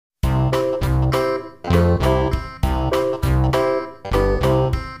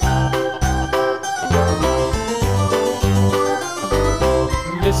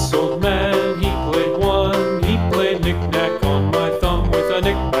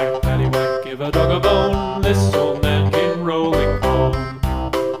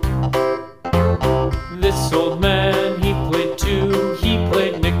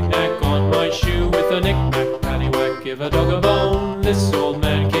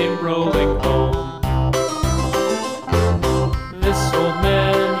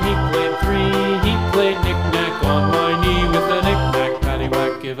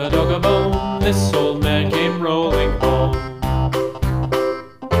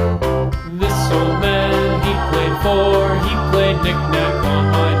4, he played knick-knack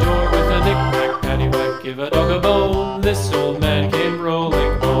on my door with a knick-knack, paddywhack, give a dog a bone. This old man came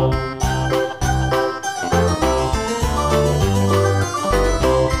rolling home.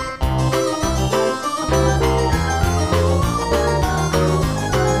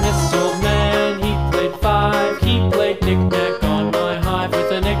 This old man, he played 5, he played knick-knack on my hive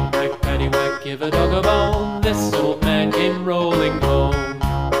with a knick-knack, paddywhack, give a dog a bone. This old man came rolling home.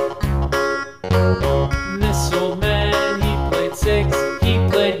 This old man, he played 6, he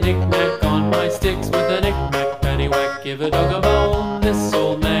played knick-knack on my sticks with a knick-knack, paddywhack, give a dog a bone. This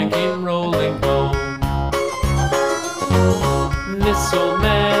old man came rolling home. This old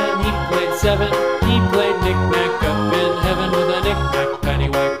man, he played 7, he played knick-knack up in heaven with a knick-knack,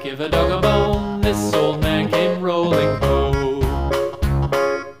 paddywhack, give a dog a bone. This old man came rolling home.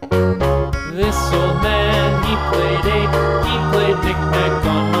 This old man, he played 8, he played knick-knack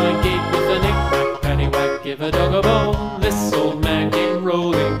on my gate with a knick-knack, paddywhack, give a dog a bone. This old man came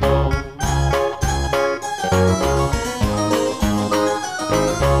rolling home.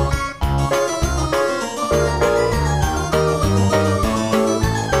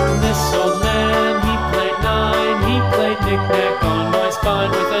 This old man, he played 9, he played knick-knack on my spine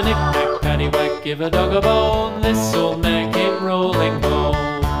with a knick-knack, paddywhack, give a dog a bone. This old man came rolling home.